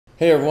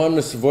Hey everyone,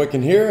 Mr.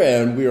 Voikin here,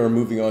 and we are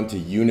moving on to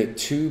Unit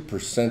 2,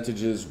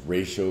 Percentages,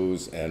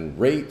 Ratios, and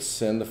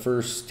Rates. And the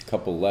first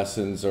couple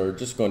lessons are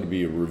just going to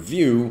be a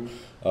review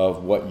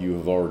of what you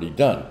have already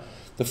done.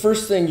 The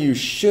first thing you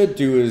should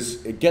do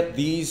is get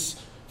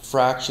these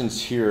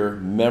fractions here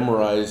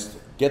memorized,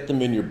 get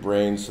them in your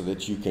brain so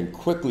that you can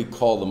quickly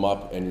call them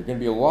up, and you're going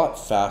to be a lot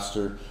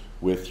faster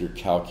with your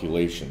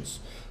calculations.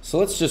 So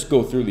let's just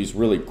go through these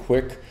really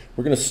quick.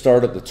 We're going to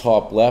start at the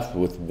top left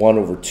with 1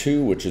 over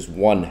 2, which is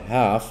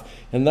 1/2,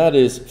 and that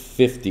is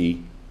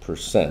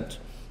 50%.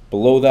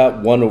 Below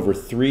that, 1 over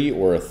 3,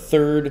 or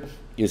 1/3,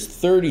 is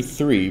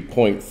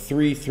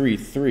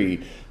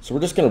 33.333. So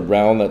we're just going to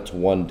round that to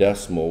one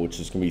decimal, which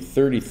is going to be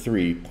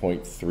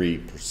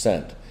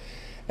 33.3%.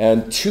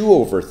 And 2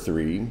 over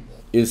 3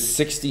 is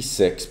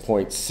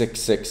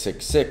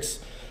 66.6666.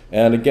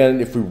 And again,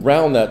 if we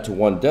round that to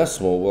one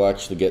decimal, we'll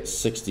actually get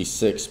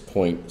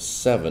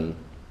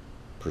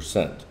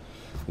 66.7%.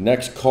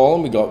 Next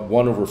column, we got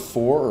 1 over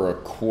 4, or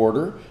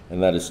 1/4,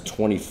 and that is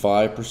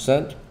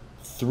 25%.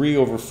 3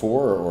 over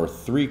 4, or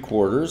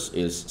 3/4,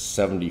 is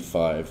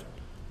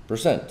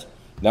 75%.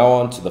 Now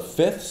on to the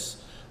fifths.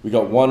 We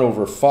got 1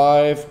 over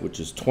 5, which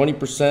is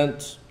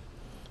 20%.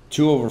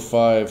 2 over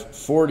 5,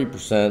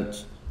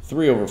 40%.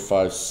 3 over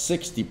 5,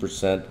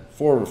 60%.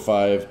 4 over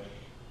 5,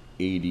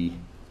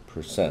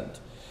 80%.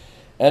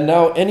 And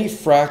now any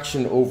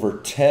fraction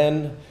over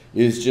 10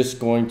 is just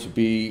going to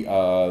be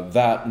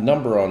that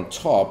number on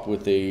top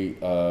with a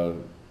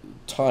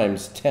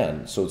times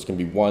 10. So it's going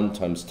to be 1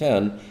 times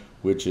 10,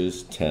 which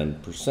is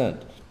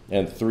 10%.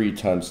 And 3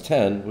 times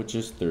 10, which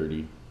is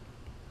 30%.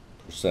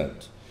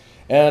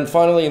 And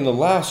finally, in the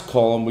last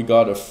column, we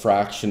got a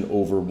fraction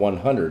over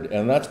 100.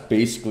 And that's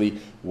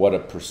basically what a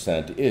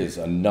percent is,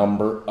 a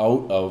number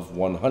out of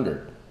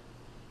 100.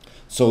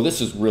 So this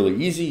is really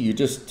easy. You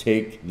just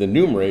take the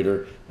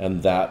numerator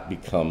and that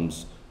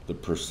becomes the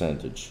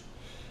percentage.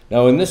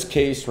 Now in this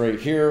case right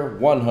here,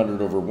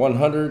 100 over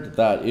 100,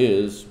 that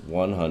is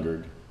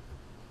 100%.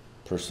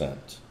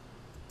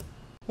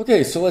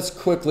 Okay, so let's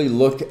quickly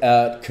look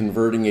at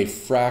converting a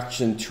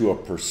fraction to a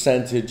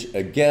percentage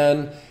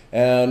again.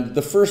 And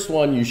the first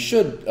one you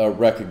should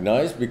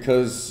recognize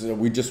because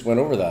we just went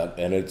over that,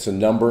 and it's a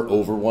number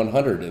over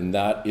 100, and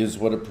that is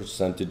what a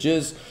percentage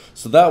is.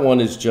 So that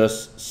one is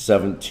just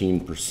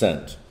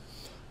 17%.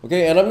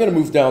 Okay, and I'm going to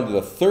move down to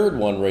the third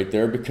one right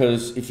there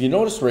because if you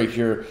notice right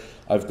here,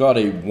 I've got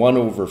a 1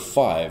 over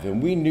 5,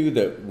 and we knew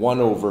that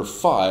 1 over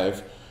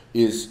 5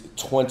 is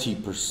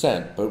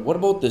 20%. But what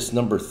about this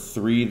number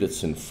 3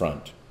 that's in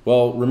front?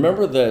 Well,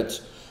 remember that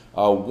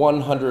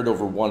 100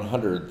 over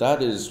 100,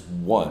 that is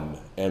 1,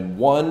 and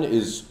 1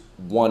 is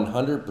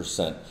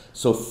 100%.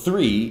 So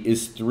 3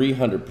 is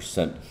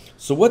 300%.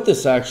 So what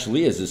this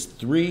actually is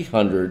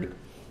 300, I'm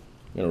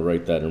going to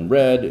write that in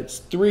red,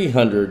 it's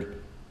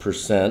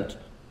 300%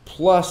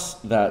 plus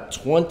that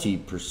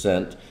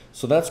 20%,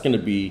 so that's going to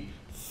be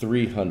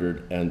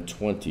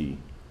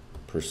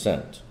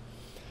 320%.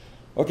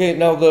 Okay,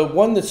 now the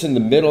one that's in the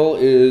middle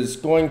is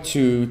going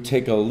to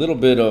take a little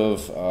bit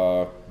of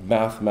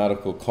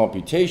mathematical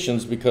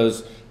computations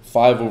because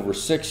 5 over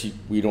 6,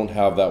 we don't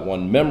have that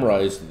one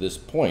memorized at this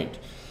point.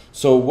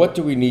 So what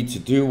do we need to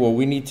do? Well,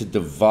 we need to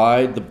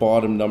divide the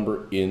bottom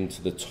number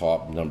into the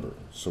top number.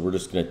 So we're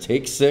just going to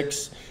take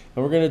 6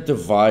 and we're going to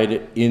divide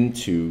it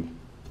into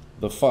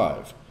the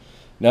 5.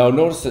 Now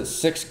notice that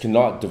 6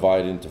 cannot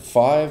divide into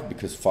 5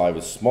 because 5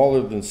 is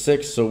smaller than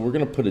 6, so we're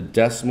going to put a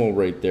decimal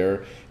right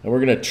there and we're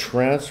going to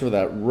transfer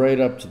that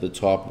right up to the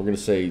top. We're going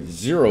to say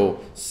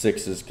 0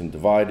 6s can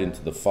divide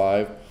into the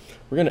 5.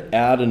 We're going to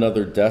add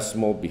another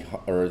decimal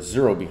or a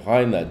 0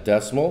 behind that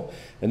decimal,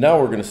 and now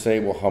we're going to say,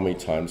 well, how many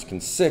times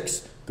can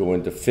 6 go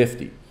into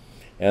 50?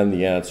 And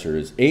the answer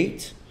is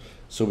 8.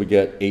 So we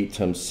get 8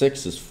 times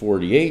 6 is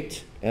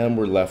 48, and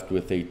we're left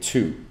with a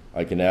 2.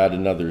 I can add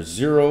another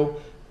 0,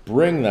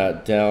 bring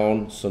that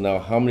down. So now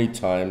how many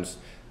times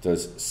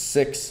does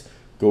 6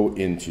 go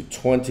into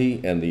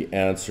 20? And the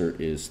answer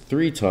is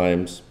 3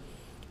 times,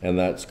 and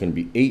that's going to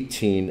be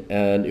 18.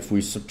 And if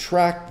we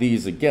subtract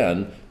these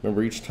again,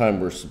 remember each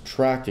time we're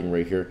subtracting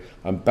right here,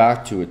 I'm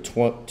back to a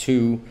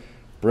 2,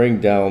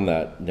 bring down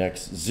that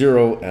next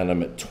 0, and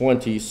I'm at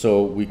 20.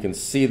 So we can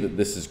see that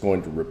this is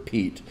going to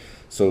repeat.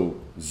 So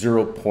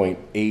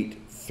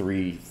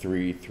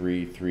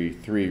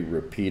 0.833333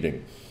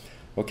 repeating.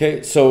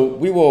 Okay, so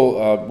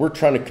we're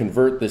trying to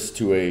convert this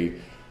to a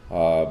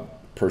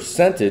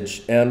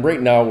percentage, and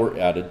right now we're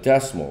at a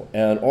decimal.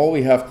 And all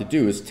we have to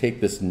do is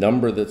take this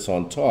number that's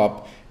on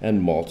top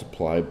and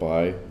multiply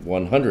by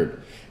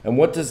 100. And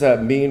what does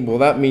that mean? Well,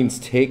 that means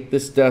take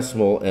this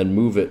decimal and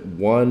move it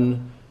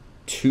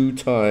 2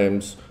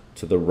 times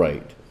to the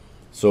right.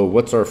 So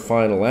what's our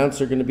final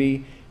answer going to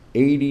be?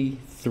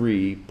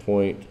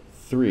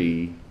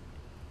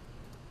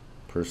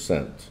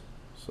 83.3%.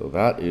 So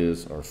that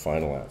is our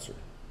final answer.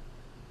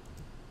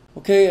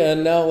 Okay,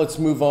 and now let's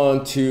move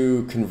on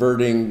to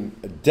converting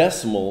a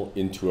decimal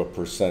into a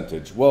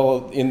percentage.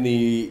 Well, in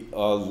the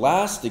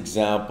last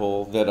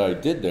example that I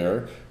did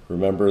there,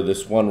 remember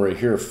this one right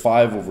here,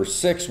 5 over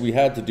 6, we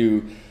had to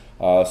do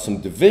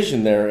some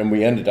division there, and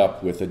we ended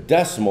up with a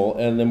decimal,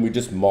 and then we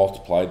just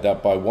multiplied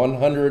that by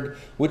 100,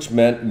 which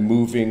meant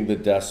moving the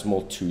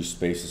decimal 2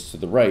 spaces to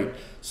the right.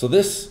 So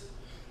this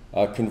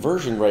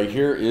conversion right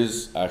here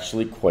is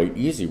actually quite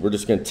easy. We're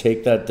just going to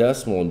take that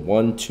decimal and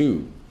 1,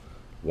 2,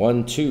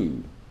 1,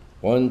 2,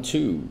 1,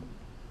 2,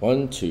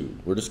 1, 2.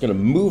 We're just going to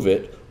move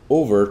it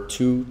over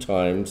 2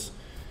 times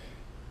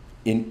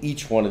in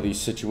each one of these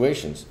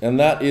situations. And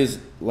that is,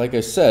 like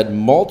I said,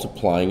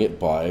 multiplying it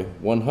by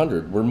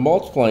 100. We're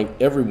multiplying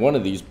every one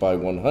of these by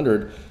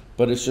 100,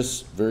 but it's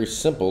just very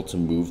simple to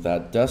move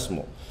that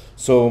decimal.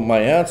 So my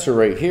answer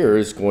right here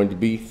is going to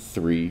be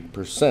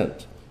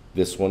 3%.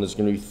 This one is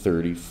going to be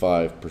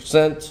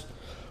 35%,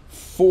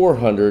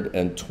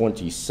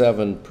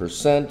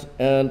 427%,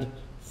 and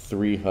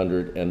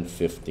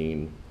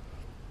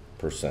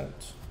 315%.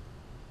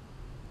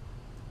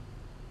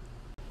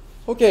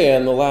 Okay,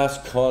 and the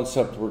last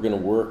concept we're going to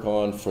work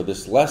on for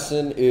this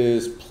lesson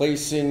is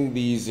placing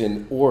these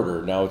in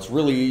order. Now, it's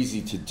really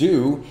easy to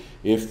do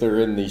if they're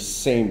in the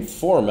same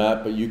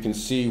format, but you can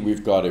see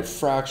we've got a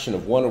fraction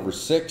of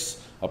 1/6,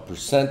 a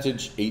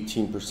percentage,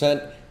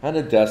 18%, and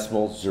a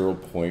decimal,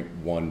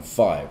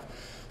 0.15.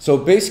 So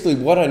basically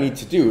what I need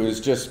to do is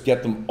just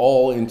get them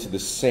all into the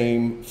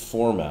same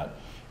format.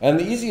 And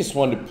the easiest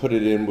one to put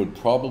it in would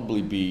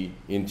probably be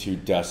into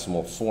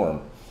decimal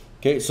form.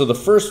 Okay, so the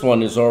first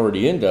one is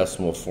already in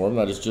decimal form,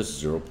 that is just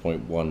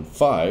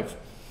 0.15.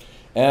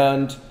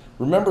 And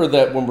remember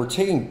that when we're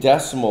taking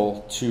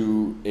decimal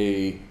to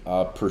a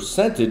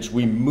percentage,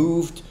 we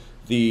moved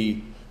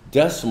the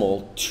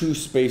decimal 2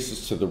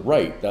 spaces to the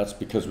right. That's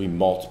because we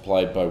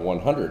multiplied by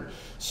 100.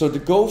 So to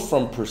go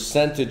from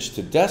percentage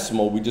to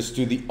decimal, we just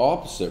do the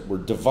opposite. We're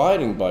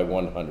dividing by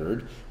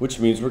 100, which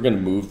means we're going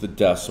to move the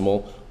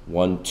decimal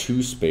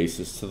 2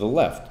 spaces to the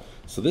left.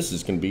 So this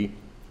is going to be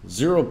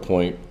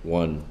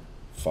 0.15.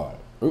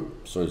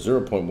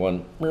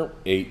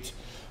 0.18.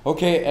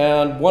 Okay,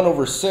 and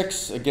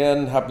 1/6,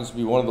 again, happens to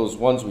be one of those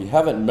ones we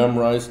haven't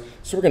memorized,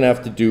 so we're going to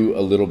have to do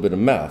a little bit of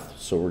math.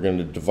 So we're going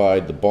to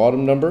divide the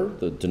bottom number,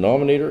 the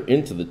denominator,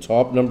 into the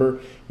top number.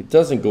 It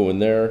doesn't go in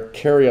there.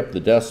 Carry up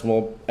the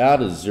decimal,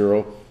 add a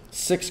 0.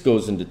 6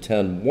 goes into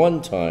 10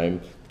 one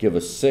time, give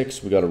us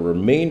 6. We got a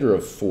remainder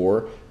of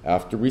 4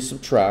 after we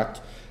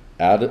subtract.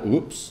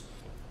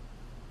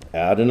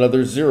 Add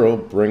another 0,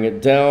 bring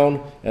it down,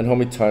 and how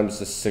many times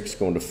does 6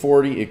 go into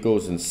 40? It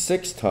goes in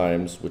 6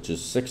 times, which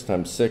is 6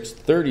 times 6,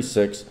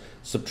 36.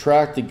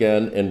 Subtract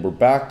again, and we're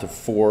back to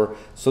 4.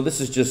 So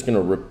this is just going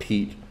to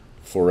repeat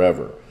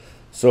forever.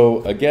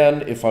 So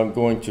again, if I'm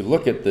going to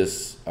look at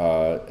this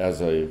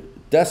as a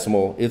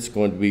decimal, it's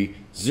going to be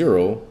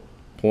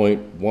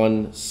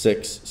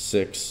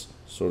 0.166,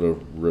 sort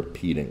of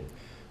repeating.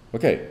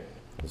 Okay,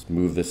 let's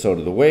move this out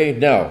of the way.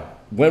 Now,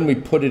 when we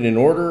put it in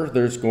order,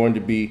 there's going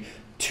to be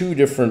 2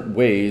 different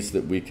ways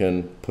that we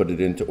can put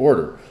it into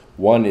order.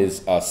 One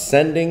is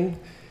ascending,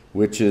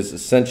 which is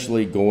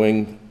essentially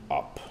going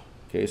up.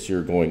 Okay, so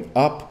you're going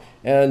up,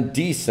 and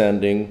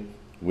descending,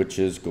 which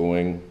is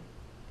going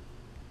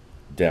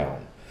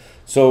down.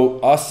 So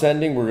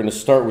ascending, we're going to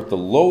start with the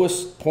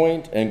lowest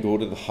point and go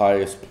to the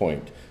highest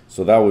point.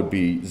 So that would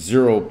be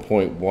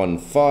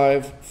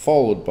 0.15,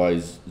 followed by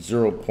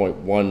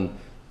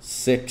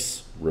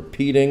 0.16,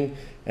 repeating,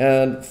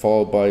 and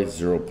followed by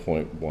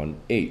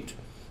 0.18.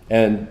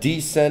 And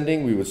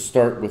descending, we would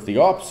start with the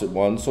opposite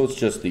one, so it's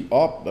just the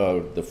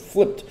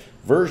flipped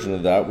version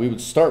of that. We would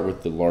start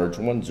with the large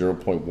one,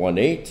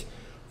 0.18,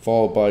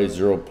 followed by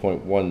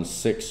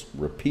 0.16,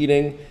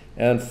 repeating,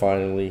 and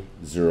finally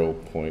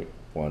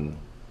 0.15.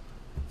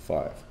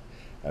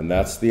 And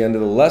that's the end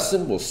of the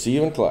lesson. We'll see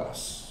you in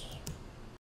class.